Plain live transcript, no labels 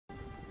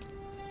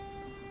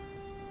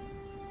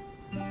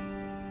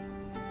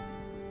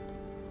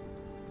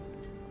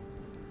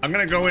I'm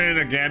gonna go in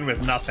again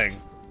with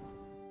nothing.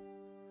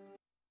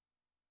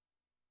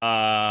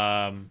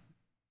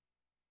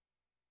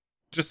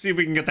 Just see if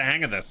we can get the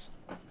hang of this.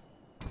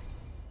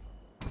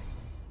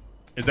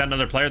 Is that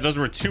another player? Those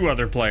were 2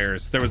 other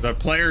players. There was a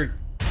player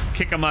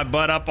kicking my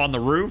butt up on the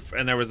roof,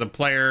 and there was a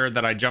player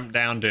that I jumped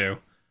down to.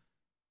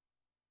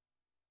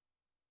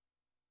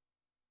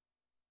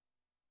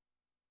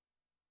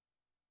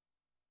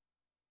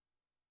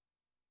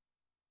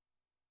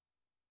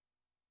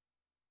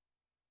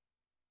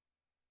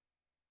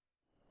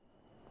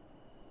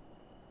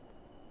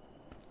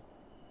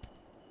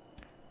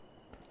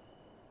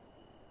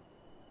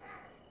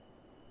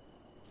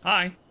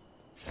 Hi.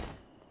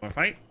 Wanna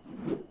fight?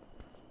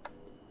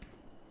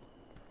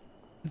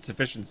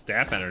 Insufficient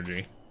staff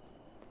energy.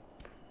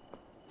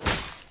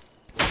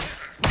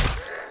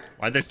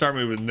 Why'd they start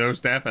me with no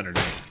staff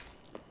energy?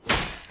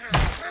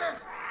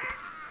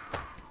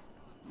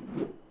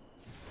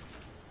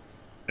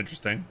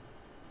 Interesting.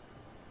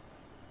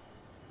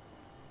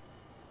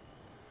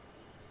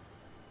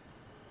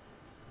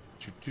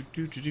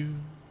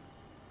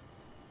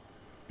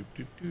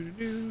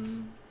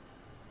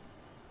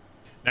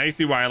 Now you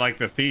see why I like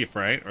the thief,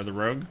 right? Or the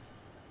rogue.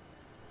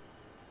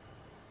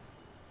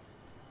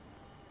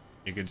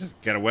 You can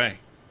just get away.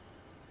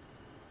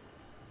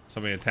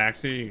 Somebody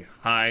attacks you, you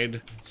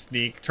hide,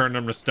 sneak, turn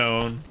them to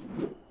stone.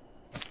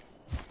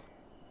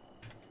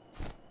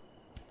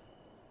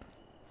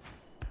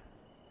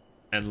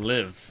 And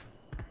live.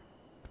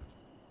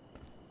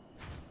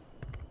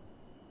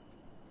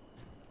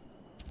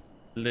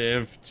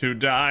 Live to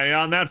die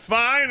on that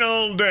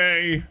final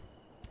day.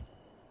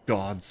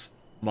 Gods,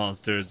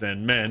 monsters,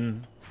 and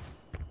men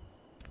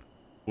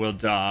will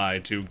die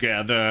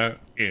together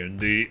in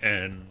the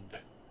end.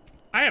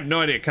 I have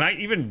no idea. Can I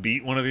even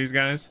beat one of these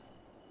guys?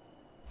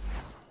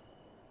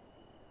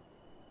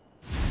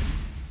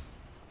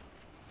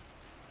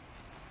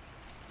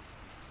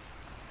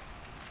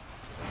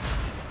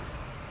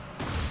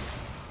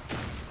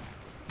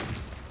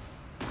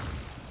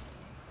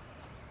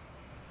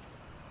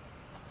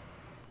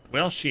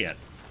 Well, shit.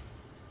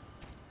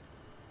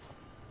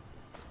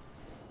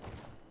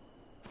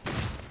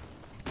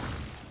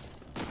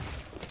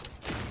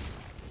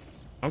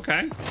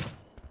 Okay.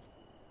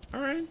 All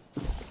right.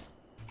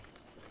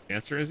 The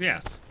answer is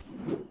yes.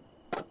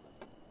 Is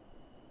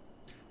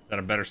that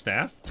a better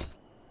staff?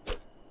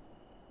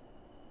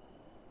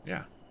 Yeah,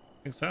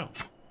 I think so.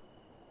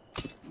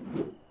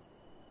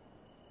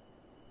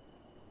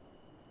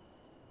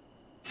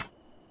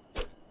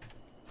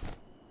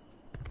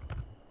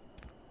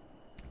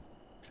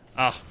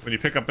 Oh, when you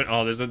pick up it,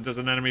 oh, there's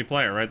an enemy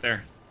player right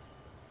there.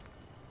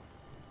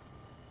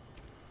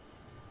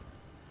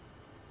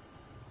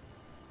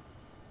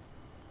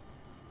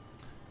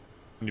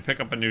 When you pick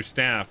up a new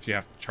staff, you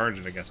have to charge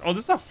it, I guess. Oh,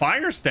 this is a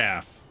fire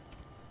staff.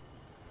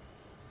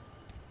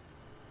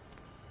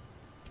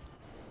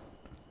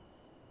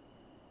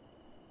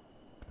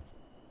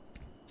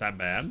 Is that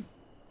bad?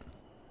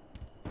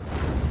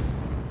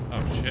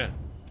 Oh, shit.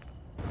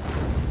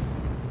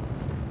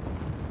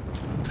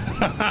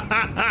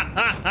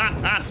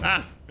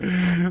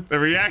 The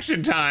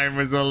reaction time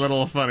was a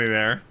little funny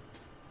there.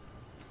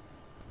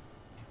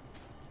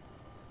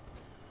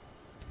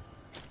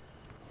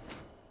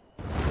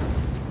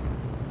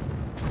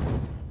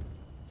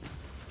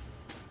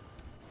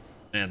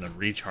 Man, the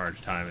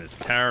recharge time is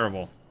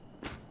terrible.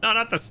 No,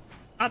 not that.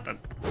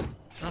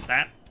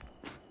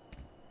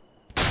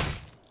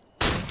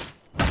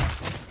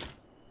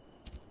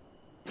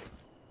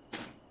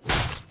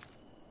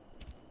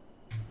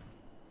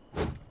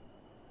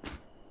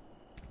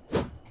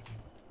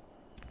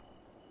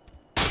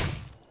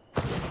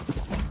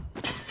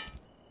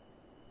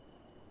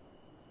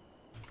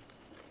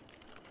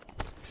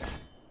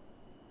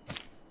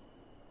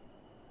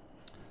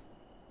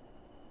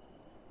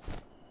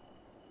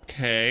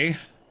 Okay.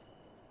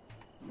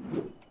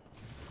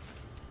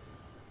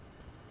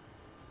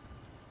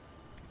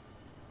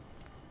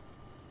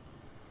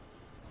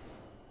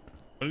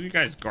 What are you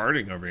guys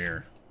guarding over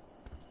here?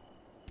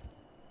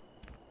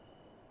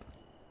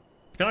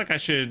 I feel like I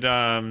should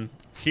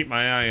keep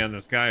my eye on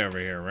this guy over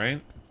here,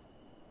 right?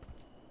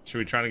 Should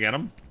we try to get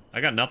him?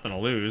 I got nothing to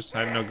lose.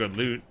 I have no good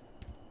loot.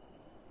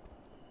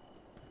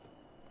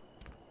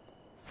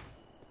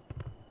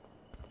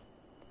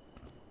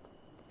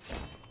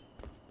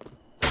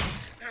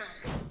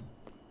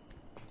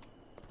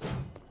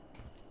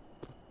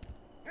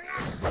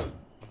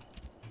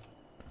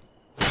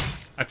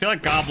 I feel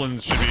like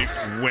goblins should be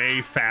way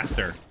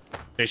faster.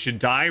 They should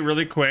die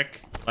really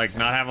quick, like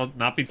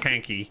not be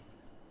tanky.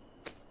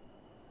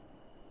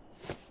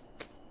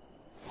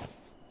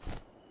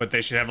 But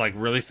they should have like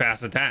really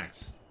fast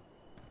attacks.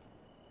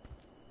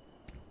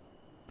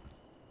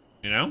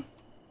 You know?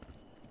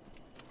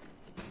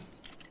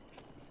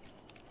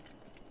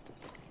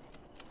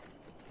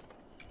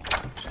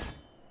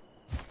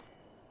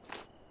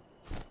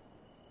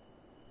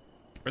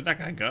 Where'd that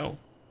guy go?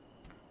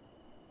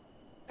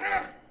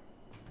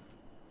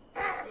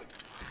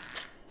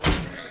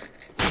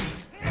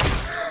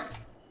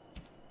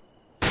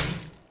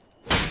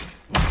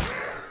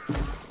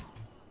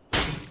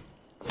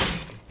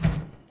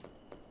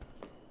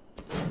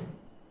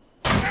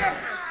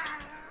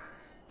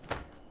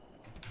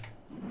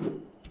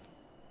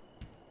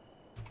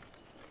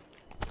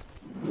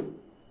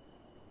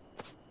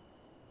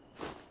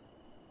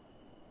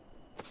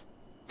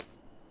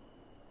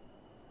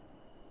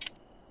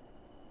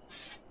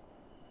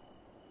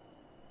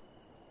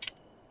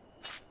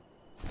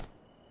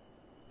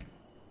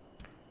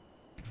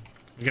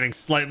 I'm getting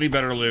slightly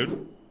better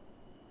loot.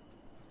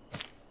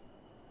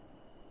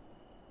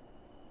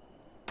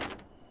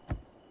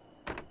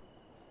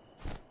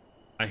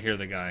 I hear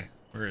the guy.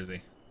 Where is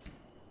he?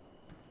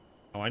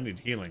 Oh, I need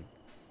healing.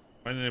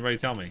 Why didn't anybody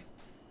tell me?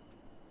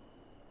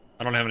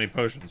 I don't have any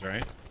potions,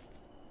 right?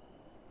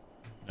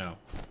 No.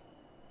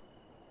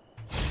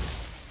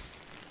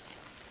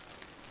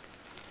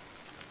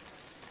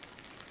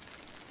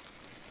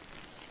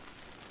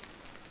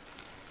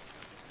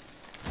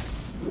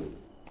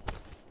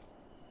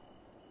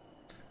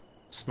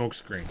 Smoke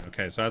screen.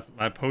 Okay, so that's,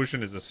 my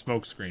potion is a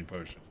smoke screen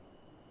potion.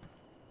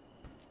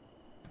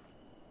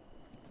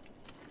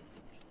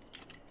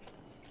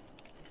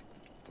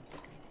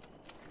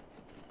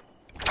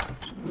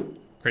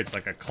 Creates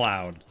like a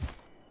cloud.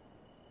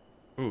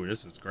 Ooh,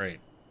 this is great.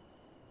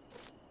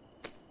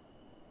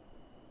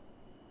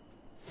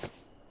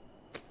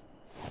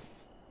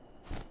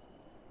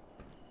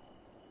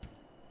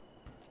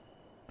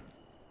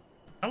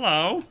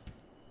 Hello.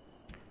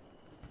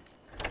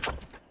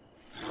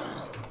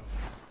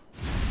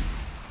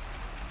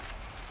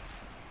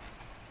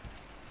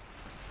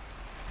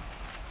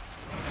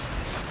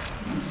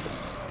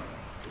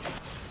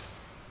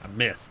 I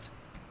missed.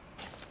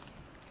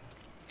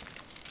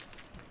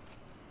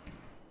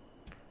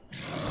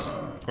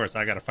 Of course,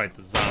 I gotta fight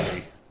the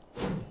zombie.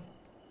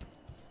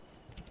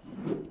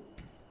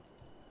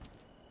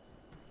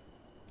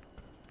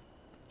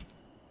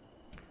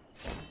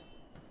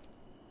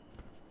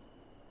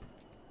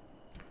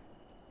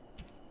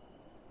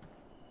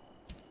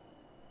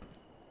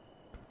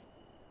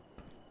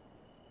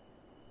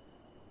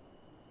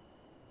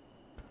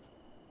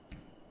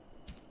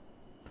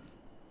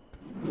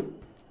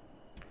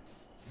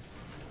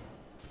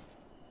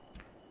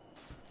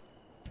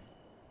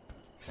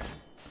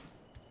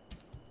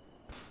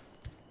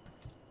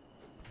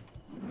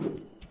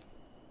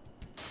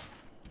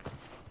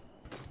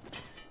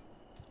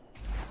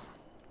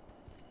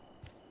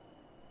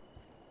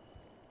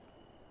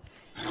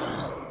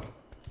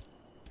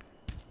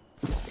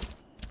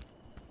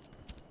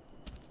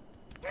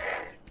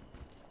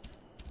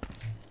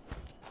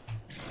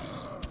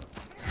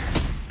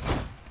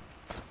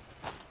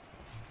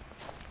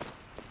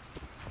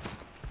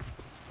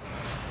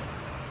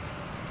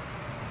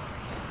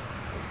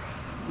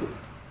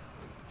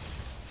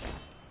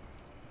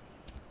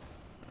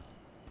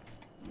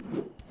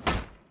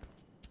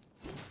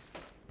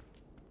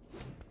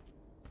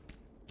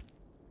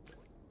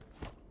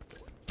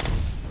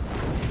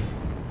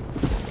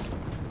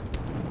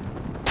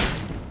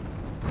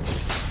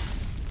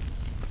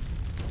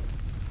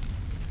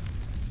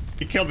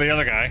 He killed the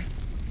other guy,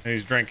 and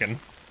he's drinking.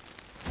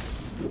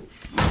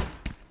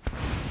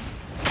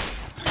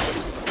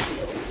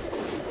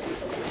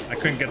 I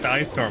couldn't get the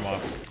ice storm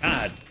off.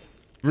 God,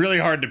 really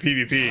hard to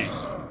PvP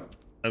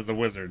as the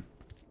wizard.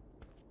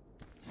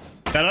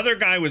 That other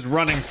guy was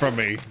running from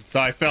me, so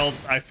I felt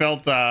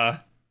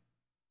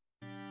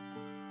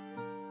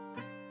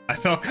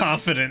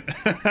confident.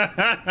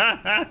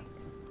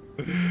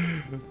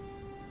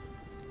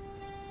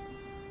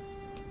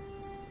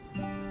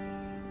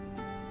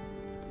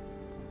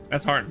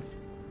 That's hard.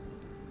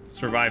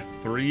 Survive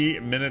 3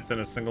 minutes in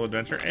a single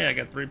adventure. Hey, I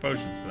got 3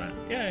 potions for that.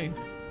 Yay.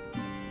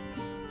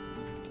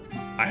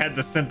 I had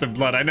the scent of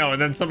blood, I know,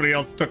 and then somebody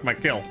else took my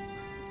kill.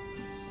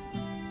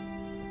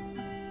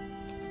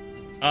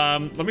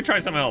 Let me try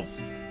something else.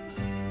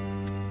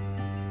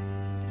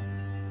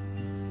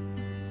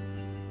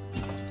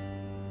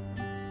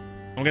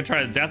 I'm gonna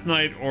try the Death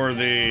Knight or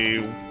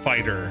the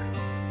Fighter.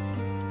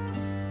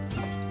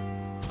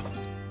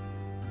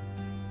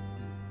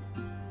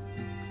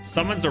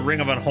 Summons a ring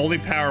of unholy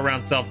power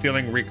around self,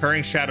 dealing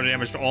recurring shadow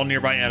damage to all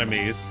nearby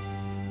enemies.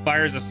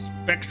 Fires a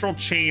spectral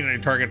chain on your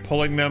target,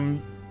 pulling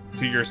them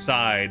to your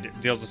side.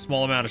 Deals a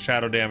small amount of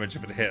shadow damage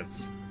if it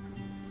hits.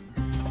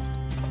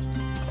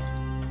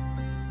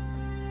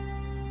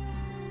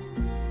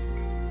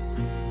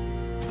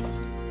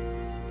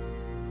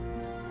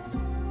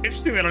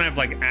 Interesting they don't have,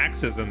 like,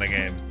 axes in the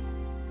game.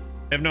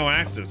 They have no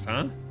axes,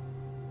 huh?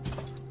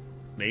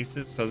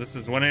 Maces? So this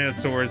is one-handed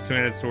swords,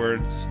 two-handed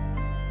swords.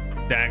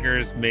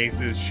 Daggers,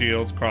 maces,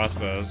 shields,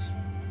 crossbows.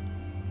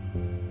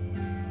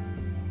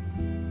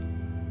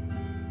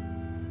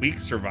 Weak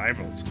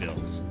survival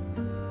skills.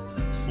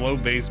 Slow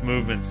base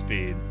movement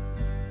speed.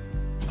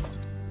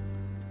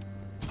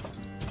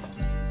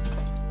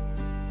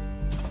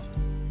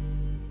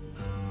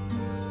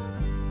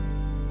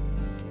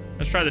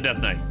 Let's try the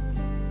Death Knight.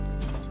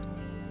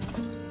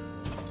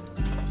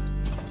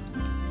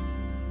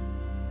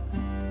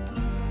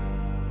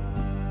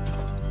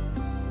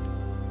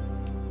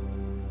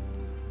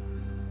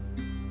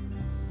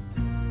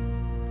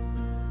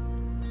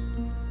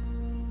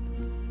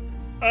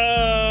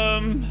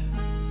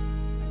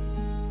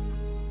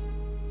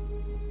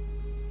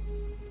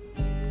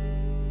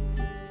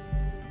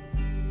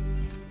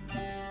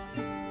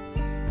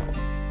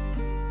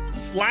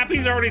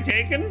 Slappy's already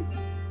taken?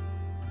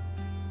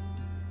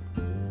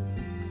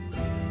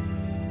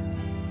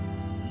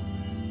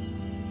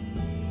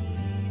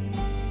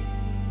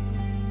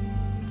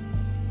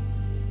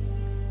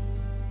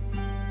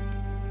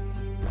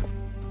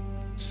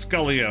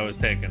 Scullio is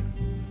taken.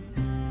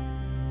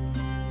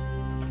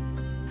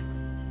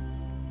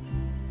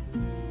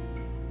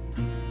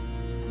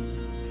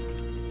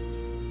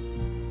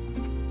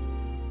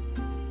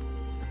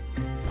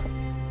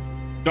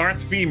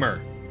 Darth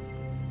Femur.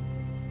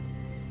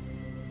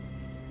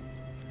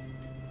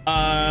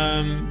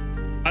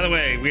 By the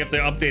way, we have to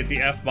update the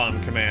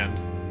F-bomb command.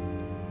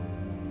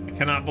 I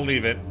cannot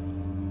believe it.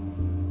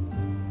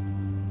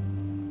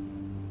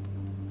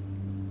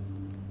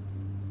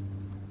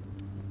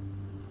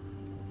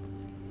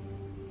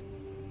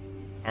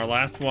 Our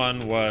last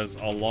one was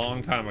a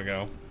long time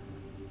ago.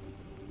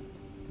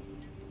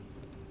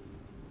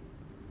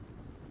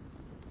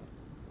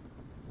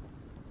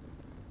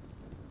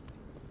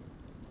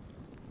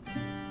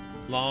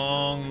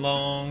 Long,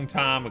 long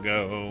time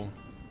ago.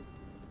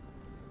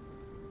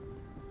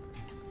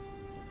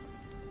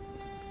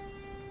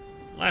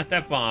 Last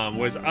F-bomb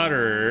was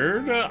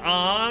uttered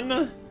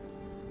on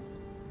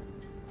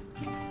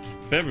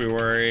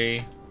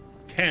February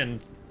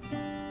 10th,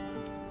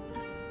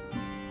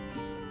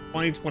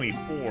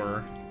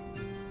 2024.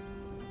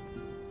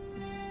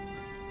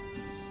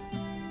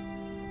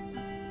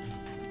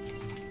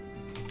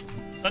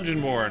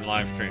 Dungeonborne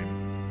live stream.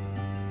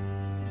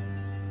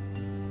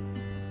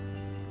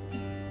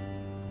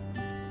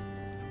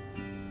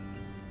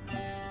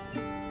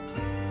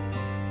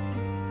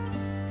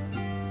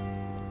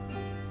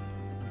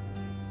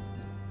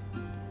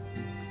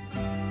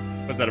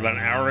 Was that about an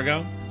hour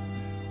ago?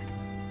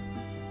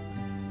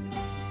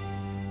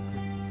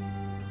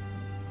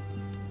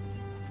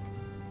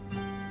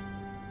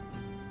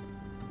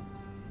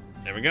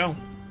 There we go.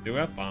 New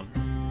F-bomb.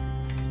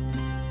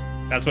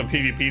 That's what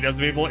PvP does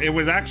to people. It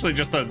was actually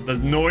just the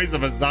noise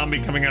of a zombie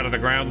coming out of the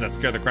ground that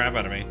scared the crap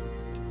out of me.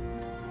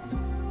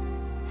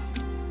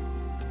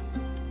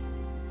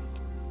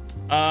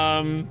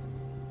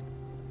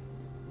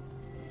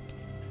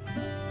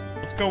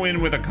 Let's go in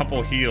with a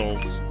couple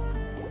heals.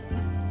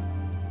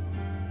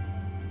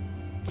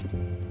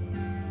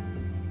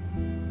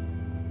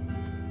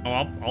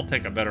 Oh, I'll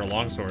take a better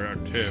longsword or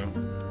two.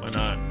 Why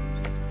not?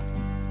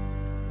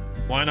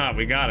 Why not?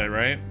 We got it,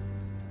 right?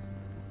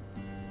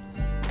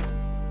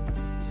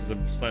 This is a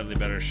slightly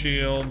better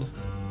shield.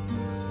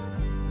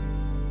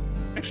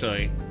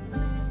 Actually.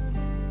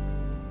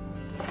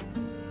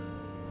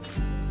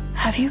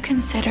 Have you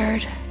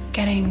considered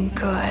getting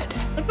good?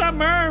 What's up,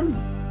 Merm?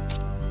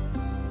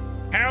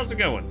 How's it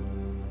going?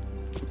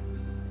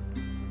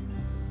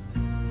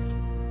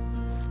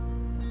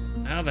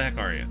 How the heck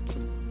are you?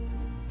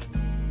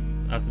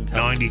 Nothing.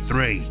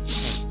 93.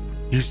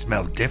 You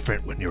smell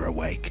different when you're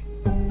awake.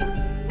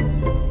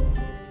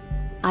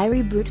 I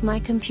reboot my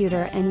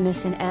computer and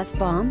miss an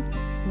F-bomb?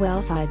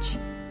 Well, fudge.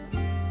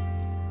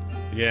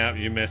 Yeah,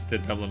 you missed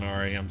it,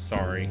 Dublinari. I'm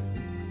sorry.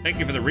 Thank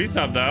you for the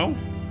resub, though.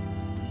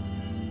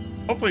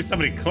 Hopefully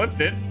somebody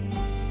clipped it.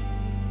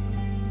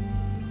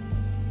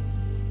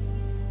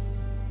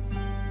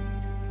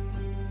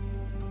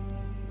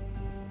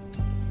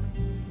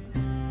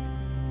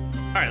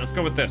 All right, let's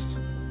go with this.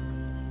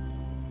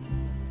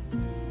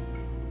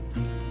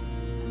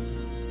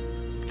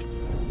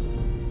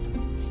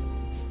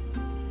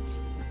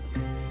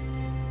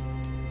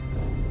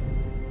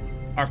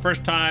 Our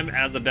first time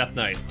as a Death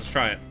Knight. Let's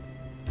try it.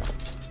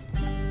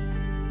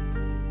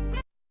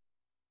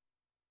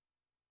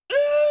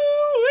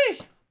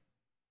 Ooh-wee.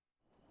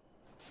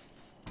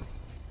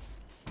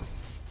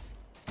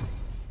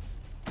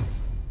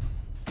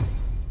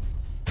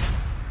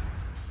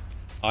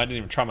 Oh, I didn't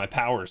even try my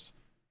powers.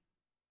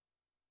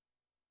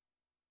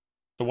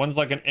 The one's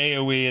like an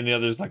AoE and the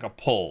other's like a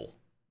pull.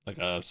 Like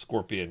a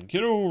scorpion.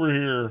 Get over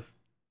here.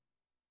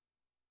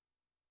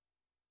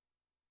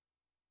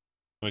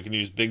 We can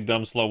use big,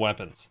 dumb, slow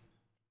weapons.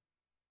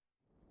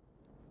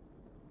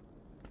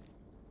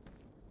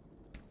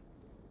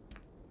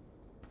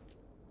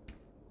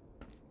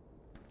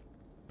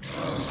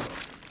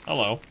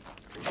 Hello.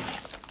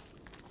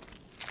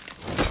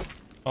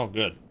 Oh,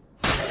 good.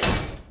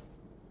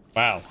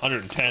 Wow,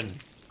 110.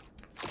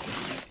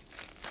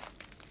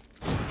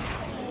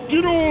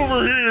 Get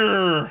over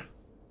here!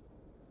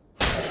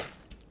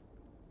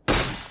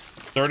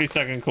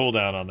 30-second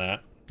cooldown on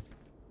that.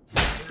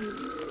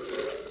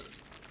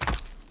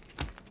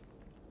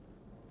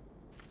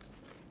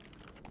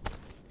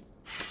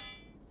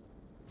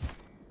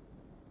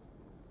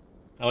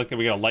 I like that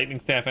we got a lightning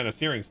staff and a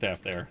searing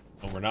staff there,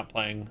 and we're not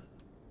playing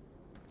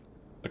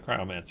the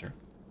Cryomancer.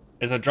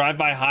 Is a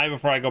drive-by high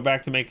before I go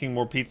back to making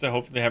more pizza.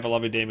 Hope they have a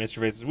lovely day, Mr.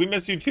 Faces. We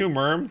miss you too,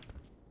 Merm.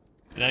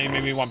 Now you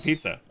made me want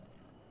pizza.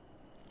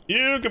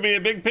 You could be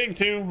a big pig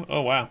too.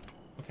 Oh, wow.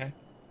 Okay.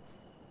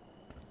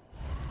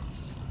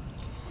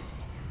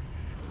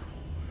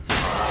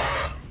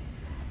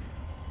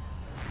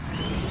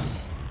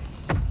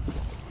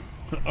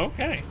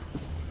 Okay.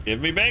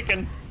 Give me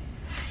bacon.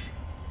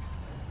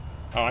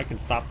 Oh, I can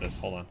stop this.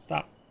 Hold on.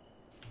 Stop.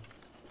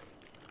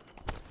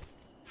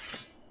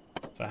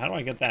 So how do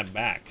I get that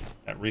back?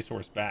 That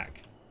resource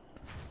back?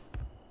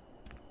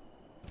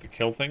 To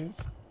kill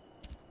things?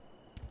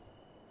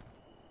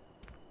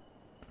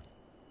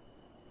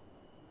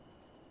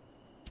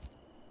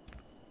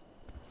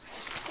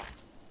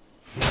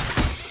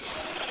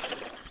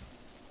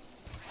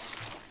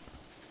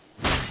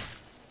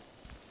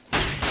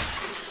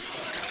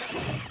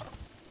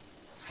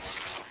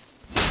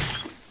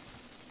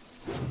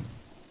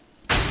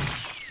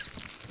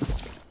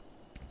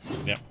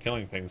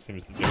 killing things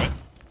seems to do it.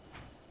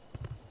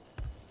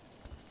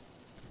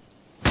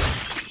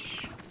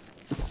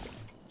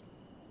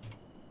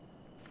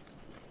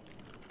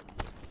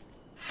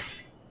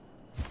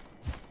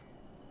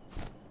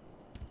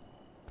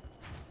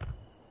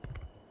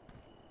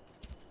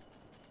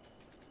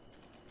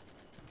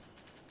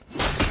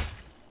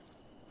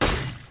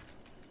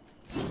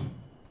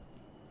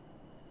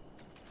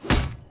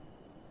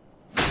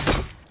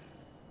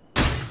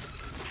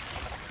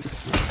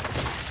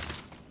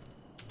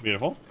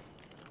 Beautiful.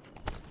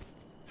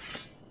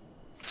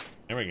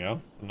 There we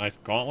go. Some nice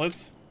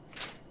gauntlets.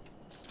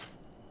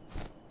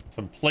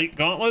 Some plate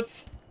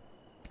gauntlets.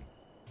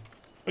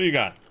 What do you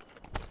got?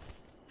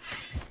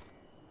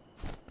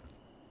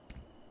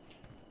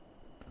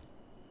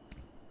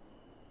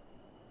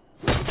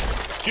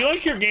 Do you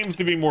like your games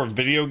to be more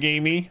video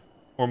gamey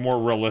or more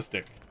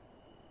realistic?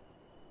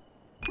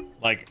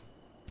 Like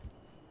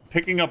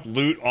picking up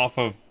loot off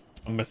of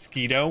a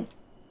mosquito?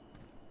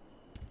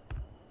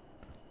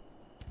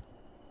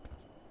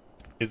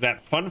 Is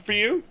that fun for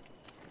you?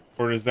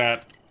 Or is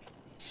that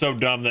so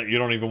dumb that you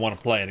don't even want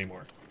to play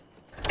anymore?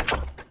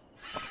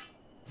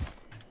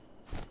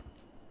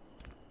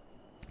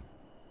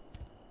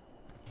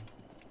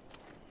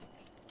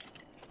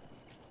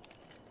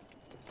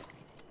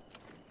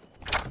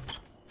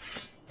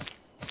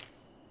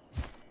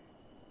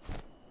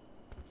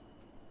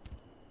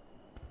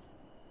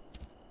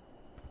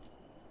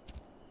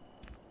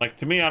 Like,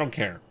 to me, I don't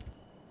care.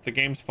 If the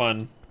game's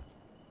fun,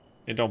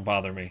 it don't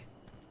bother me.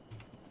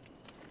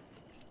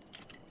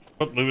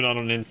 Put loot on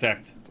an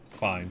insect.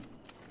 Fine.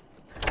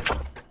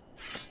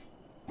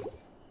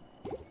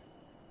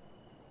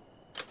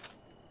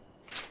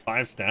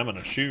 Five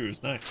stamina.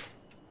 Shoes. Nice.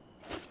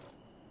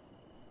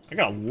 I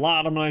got a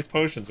lot of nice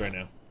potions right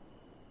now.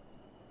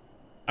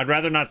 I'd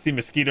rather not see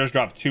mosquitoes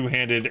drop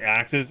two-handed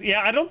axes.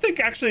 Yeah, I don't think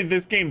actually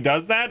this game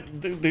does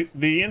that.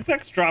 The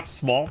insects drop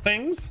small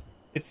things,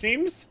 it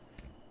seems.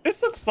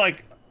 This looks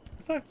like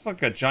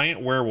a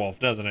giant werewolf,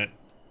 doesn't it?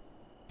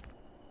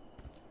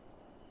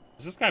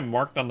 Is this guy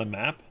marked on the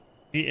map?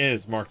 He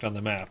is marked on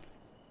the map.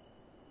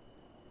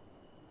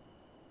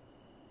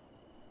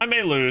 I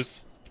may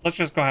lose. Let's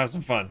just go have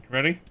some fun.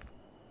 Ready?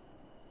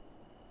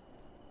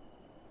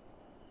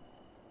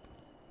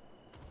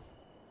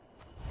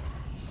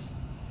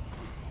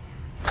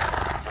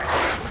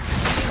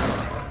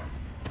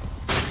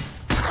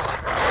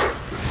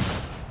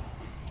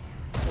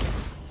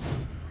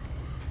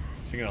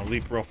 Is he gonna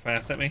leap real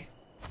fast at me?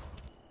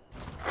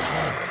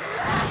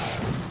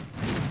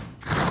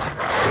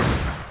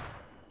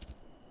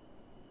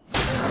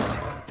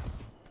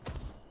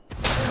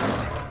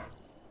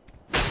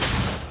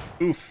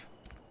 Oof.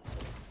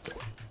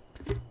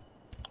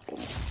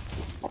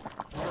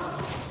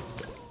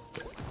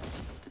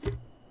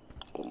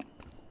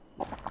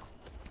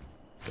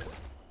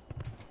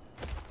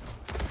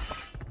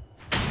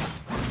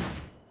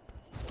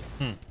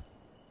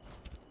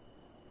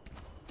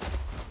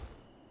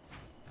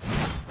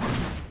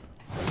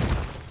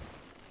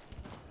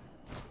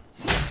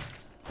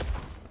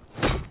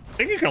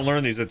 I think you can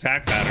learn these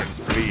attack patterns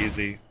pretty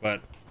easy,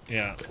 but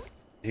yeah,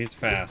 he's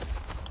fast.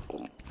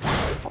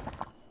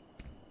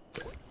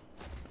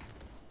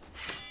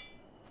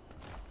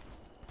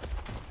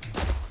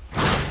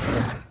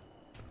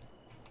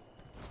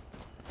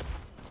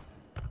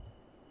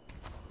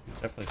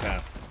 Definitely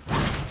fast.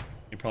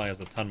 He probably has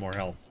a ton more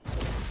health.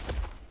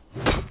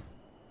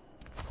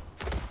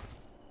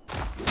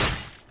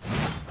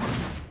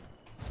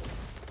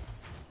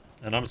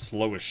 And I'm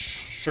slow as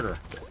sugar.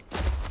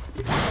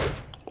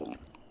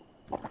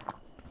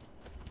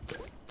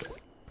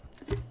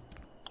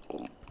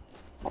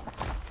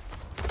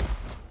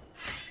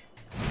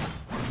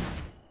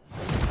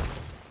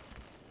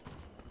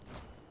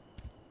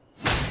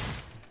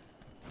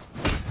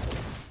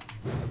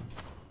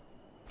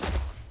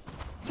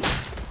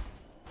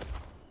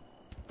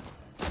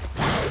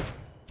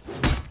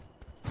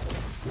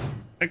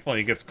 Thankfully,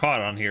 he gets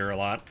caught on here a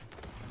lot.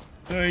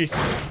 Hey.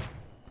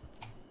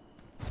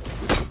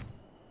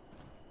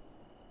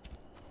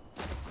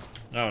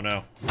 Oh,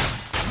 no.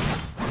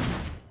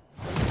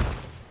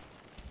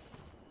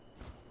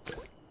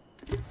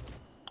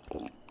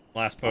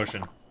 Last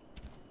potion.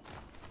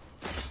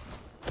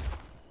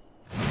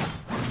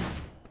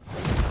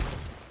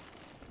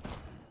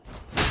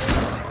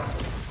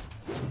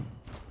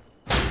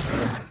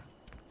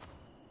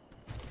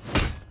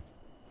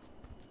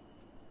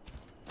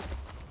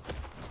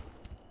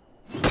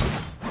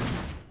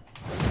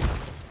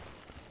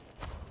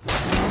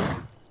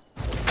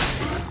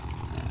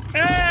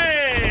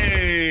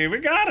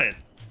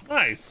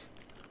 Nice.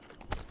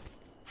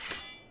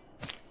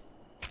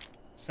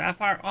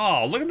 Sapphire.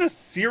 Oh, look at this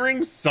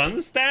searing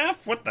sun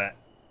staff. What the?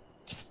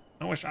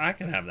 I wish I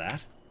could have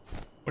that.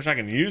 Wish I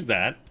could use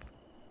that.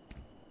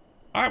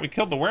 All right, we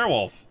killed the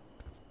werewolf.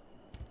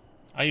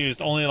 I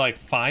used only like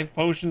 5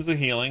 potions of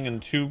healing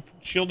and 2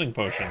 shielding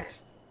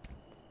potions.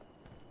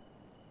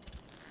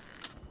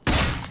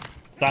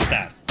 Stop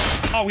that.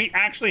 Oh, he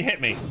actually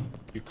hit me.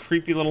 You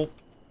creepy little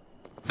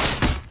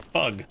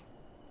thug.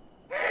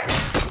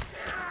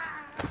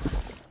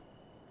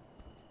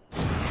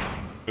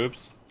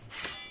 Oops.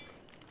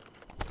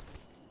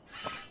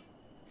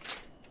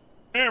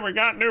 Hey, we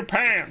got new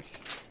pants.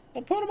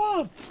 We'll put them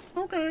on.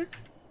 Okay.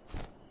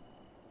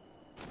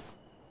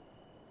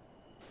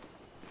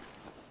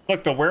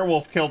 Look, the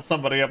werewolf killed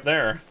somebody up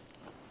there.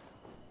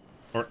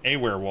 Or a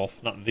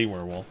werewolf, not the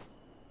werewolf.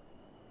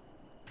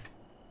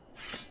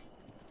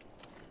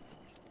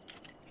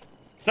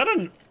 Is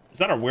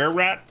that a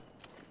were-rat?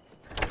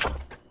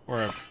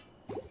 Or a...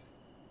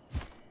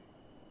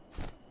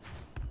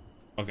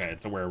 Okay,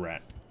 it's a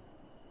were-rat.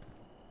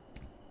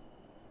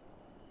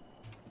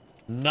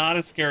 Not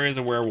as scary as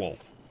a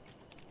werewolf.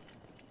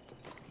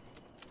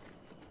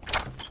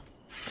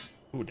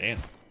 Ooh, damn.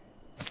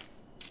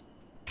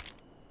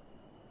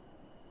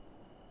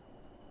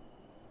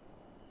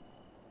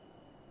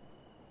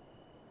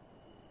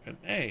 Good.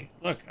 Hey,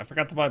 look, I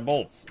forgot to buy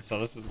bolts, so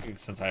this is good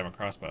since I have a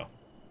crossbow.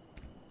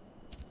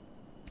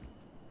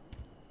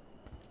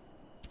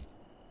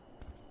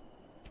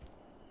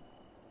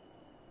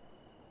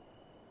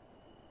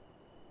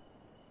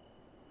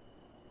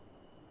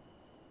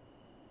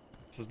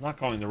 This is not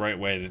going the right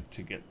way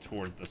to get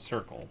toward the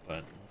circle, but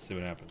we'll see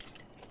what happens.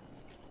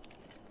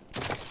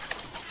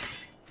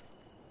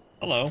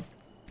 Hello.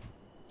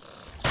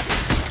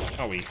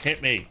 Oh, he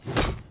hit me.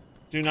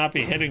 Do not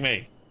be hitting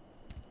me.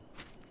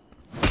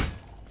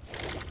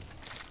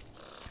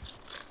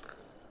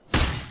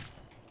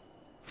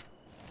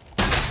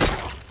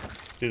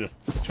 See, this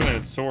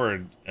two-handed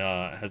sword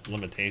has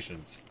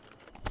limitations.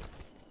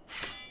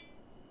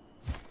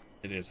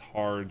 It is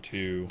hard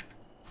to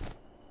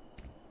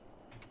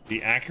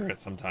be accurate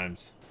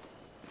sometimes.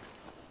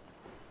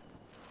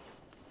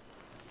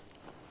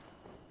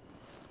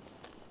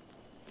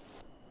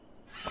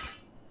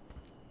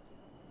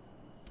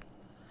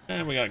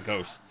 And we got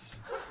ghosts.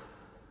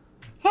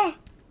 Ah!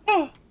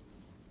 Ah!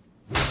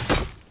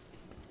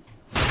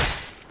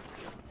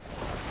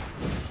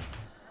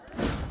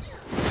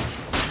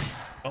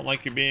 Don't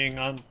like you being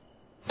on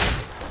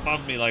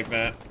top of me like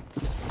that.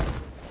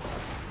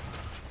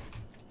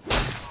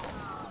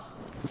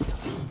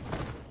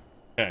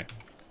 Okay.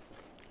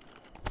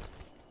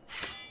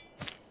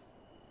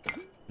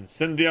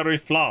 Incendiary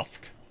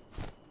flask.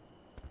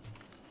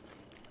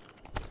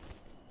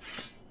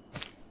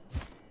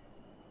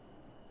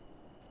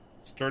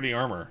 Sturdy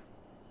armor.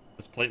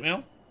 This plate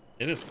mail?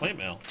 It is plate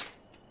mail.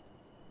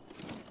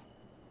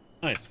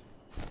 Nice.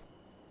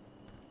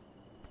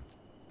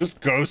 Just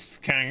ghosts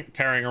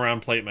carrying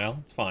around plate mail.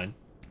 It's fine.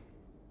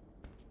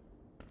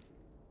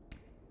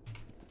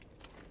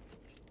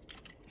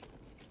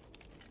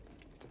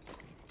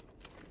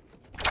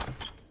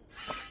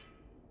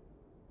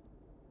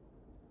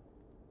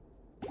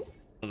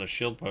 Another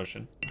shield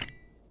potion.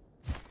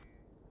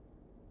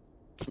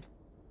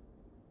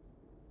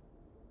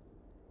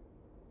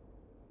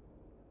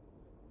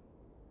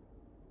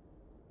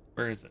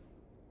 Where is it?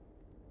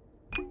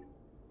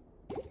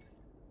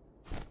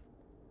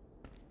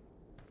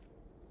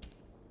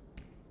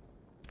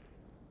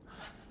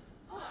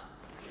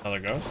 Another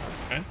ghost?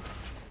 Okay.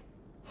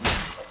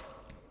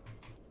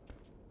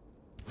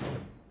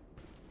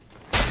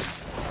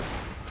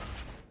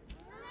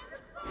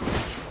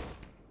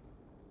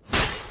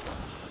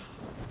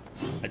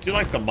 I do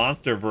like the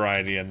monster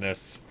variety in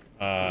this,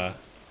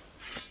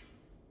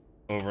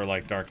 over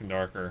like Dark and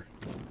Darker.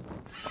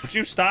 Would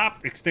you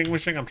stop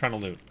extinguishing? I'm trying to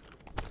loot.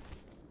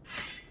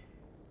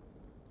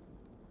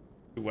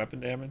 2 weapon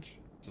damage?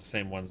 It's the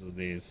same ones as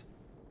these.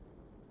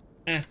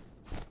 Eh.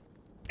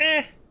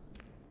 Eh.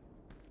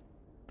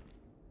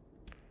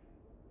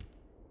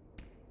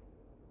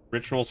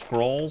 Ritual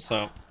scroll,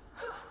 so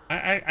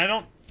I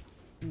don't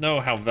know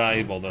how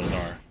valuable those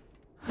are.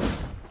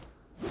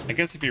 I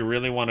guess if you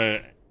really want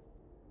to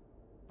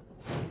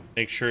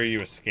make sure you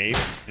escape,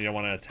 you don't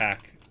want to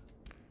attack,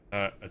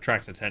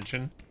 attract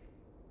attention.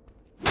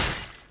 That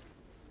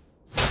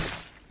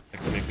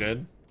could be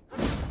good.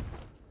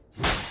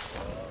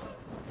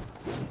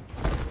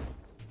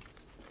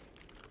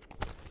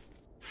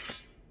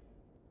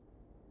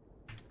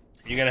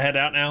 You gotta head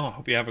out now. I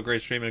hope you have a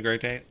great stream and a great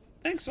day.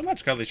 Thanks so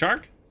much, Cuddly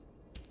Shark.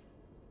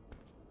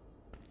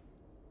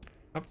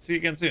 Hope to see you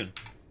again soon.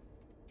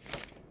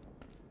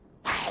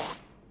 Oh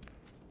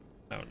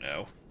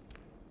no.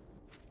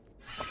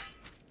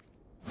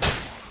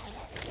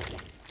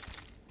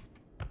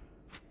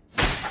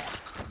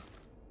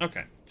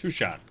 Okay,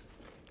 2-shot.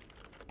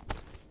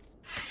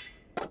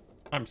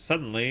 I'm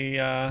suddenly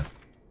outside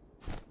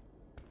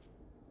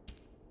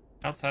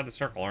the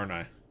circle, aren't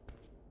I?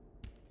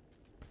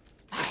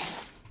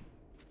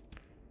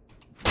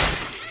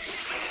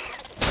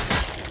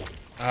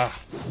 Ah.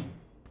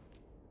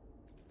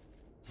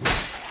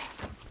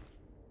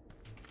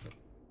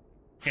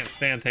 Can't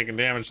stand taking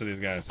damage to these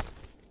guys.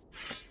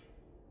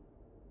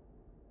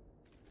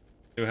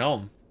 New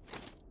helm.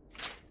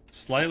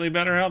 Slightly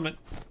better helmet.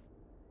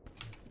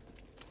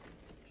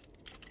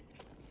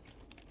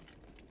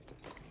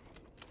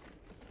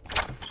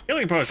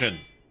 Healing potion.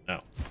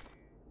 No.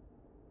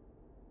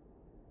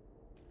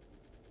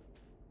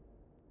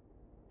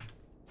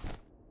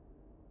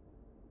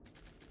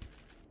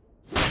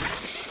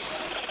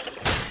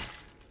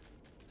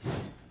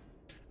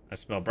 I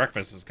smell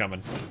breakfast is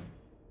coming.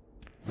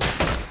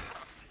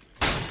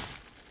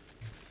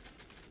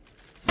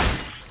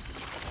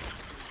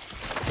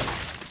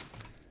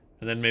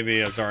 And then maybe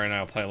Azari and I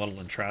will play a little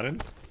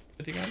Uncharted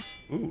with you guys.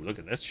 Ooh, look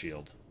at this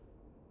shield.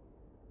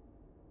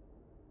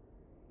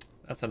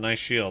 That's a nice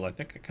shield. I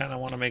think I kind of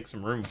want to make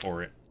some room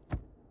for it.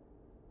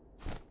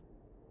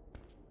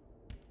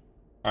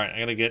 Alright, I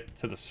gotta get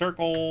to the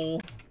circle.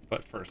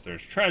 But first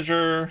there's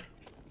treasure.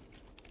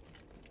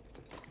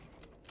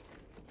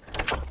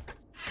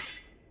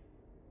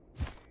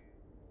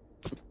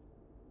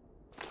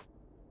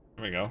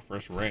 There we go.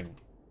 First ring.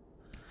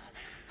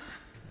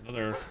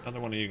 Another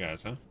one of you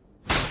guys, huh?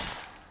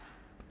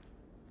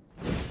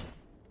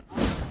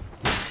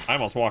 I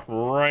almost walked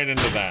right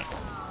into that.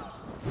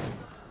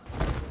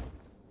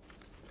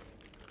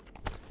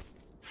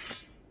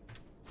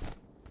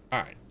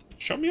 Alright.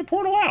 Show me a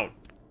portal out.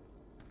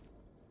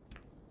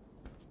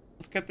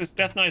 Let's get this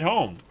Death Knight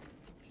home.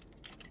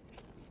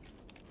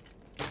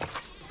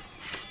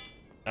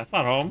 That's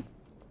not home.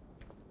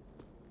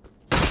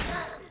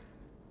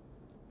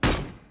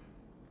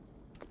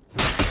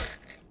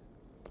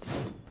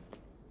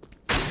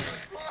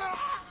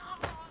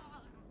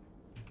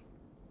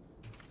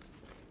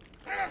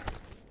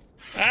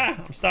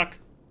 Ah, I'm stuck.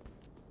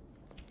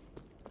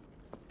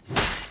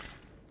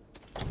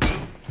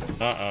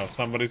 Uh-oh,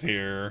 somebody's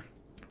here.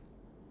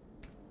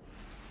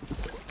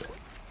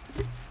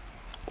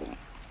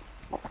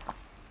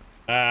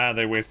 Ah,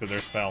 they wasted their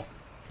spell.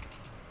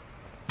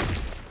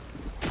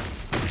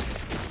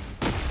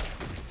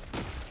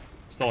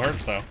 Still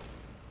hurts, though.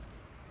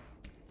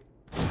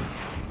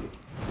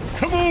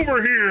 Come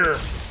over here!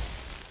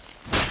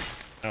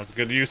 That was a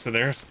good use of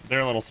their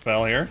little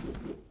spell here.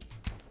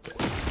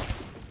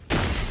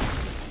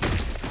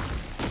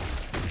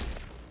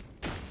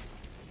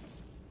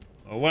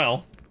 Oh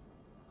well.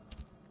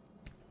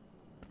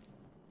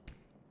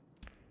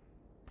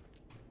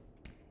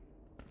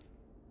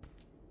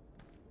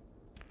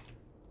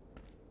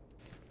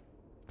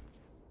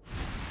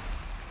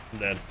 I'm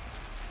dead.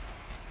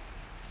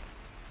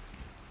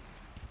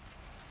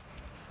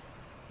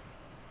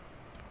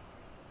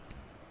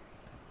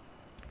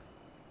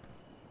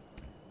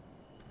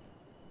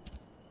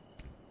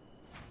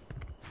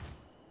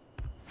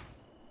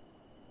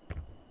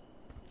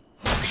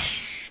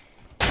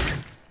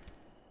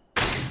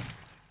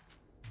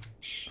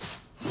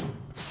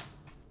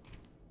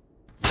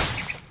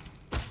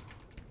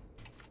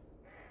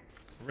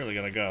 Really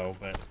gonna go,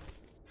 but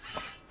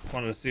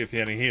wanted to see if he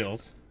had any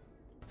heals.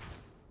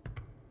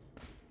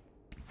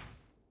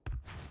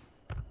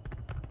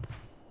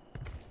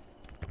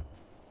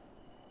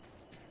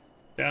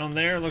 Down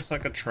there looks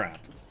like a trap.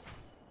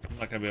 I'm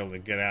not gonna be able to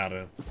get out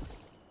of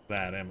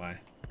that, am I?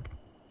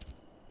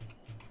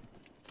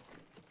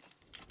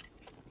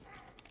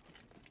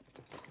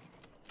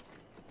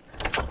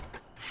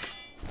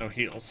 No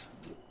heals.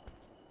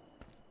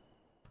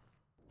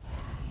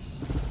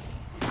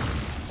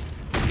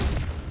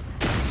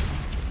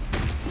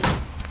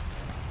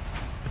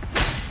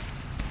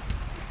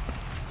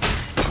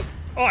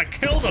 Oh, I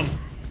killed him!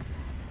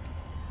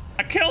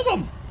 I killed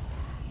him!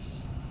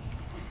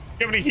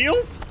 You have any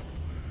heals?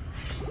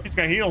 He's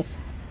got heals.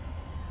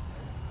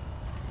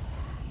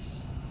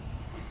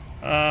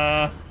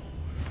 I'm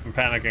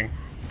panicking.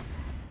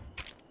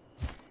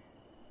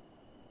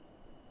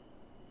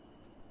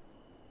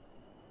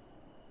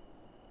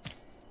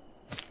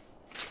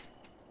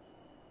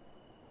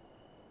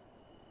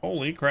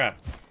 Holy crap.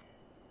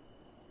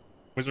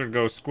 Wizard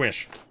go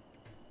squish.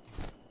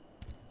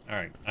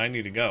 Alright, I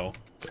need to go.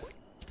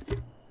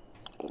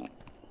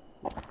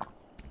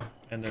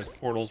 And there's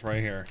portals right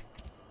here.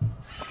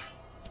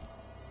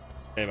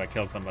 Babe, I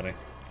killed somebody.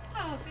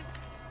 Oh, good.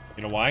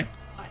 You know why?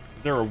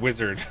 Because they're a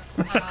wizard.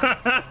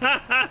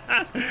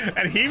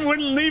 And he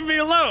wouldn't leave me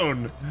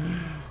alone.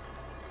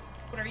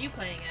 What are you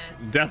playing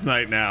as? Death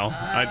Knight now.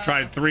 I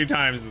tried 3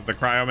 times as the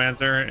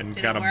Cryomancer and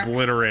got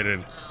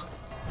obliterated. Oh.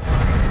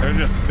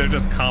 They're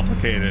just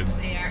complicated.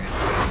 They are.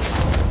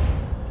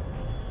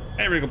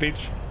 Hey, Wrinkle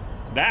Peach.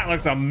 That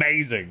looks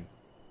amazing.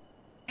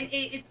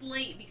 It's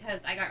late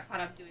because I got caught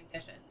up doing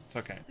dishes. It's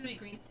okay. It's gonna be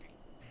green screen.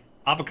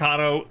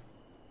 Avocado,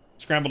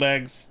 scrambled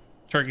eggs,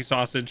 turkey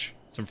sausage,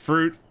 some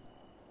fruit,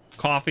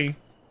 coffee.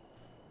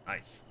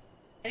 Nice.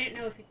 I didn't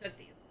know if you took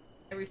these.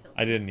 I refilled.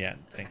 I didn't yet.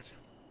 Okay. Thanks.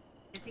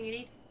 Anything you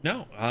need?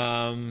 No.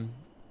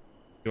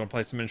 You want to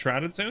play some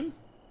Enshrouded soon?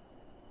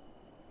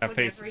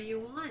 Whatever you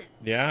want.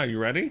 Yeah, are you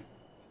ready?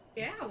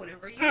 Yeah,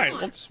 whatever you All right,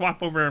 want. let's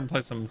swap over and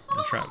play some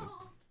Enshrouded.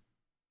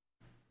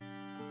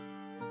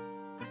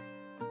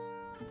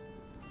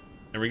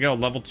 There we go,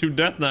 level 2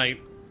 Death Knight.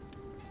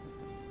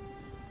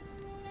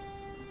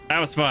 That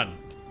was fun.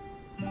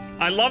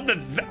 I love that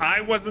I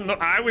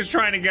was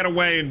trying to get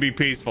away and be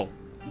peaceful.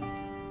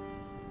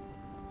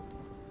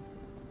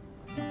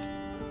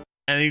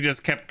 And he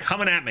just kept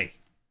coming at me.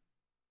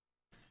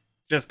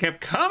 Just kept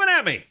coming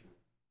at me.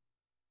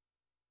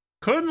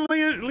 Couldn't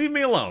leave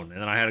me alone,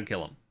 and then I had to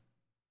kill him.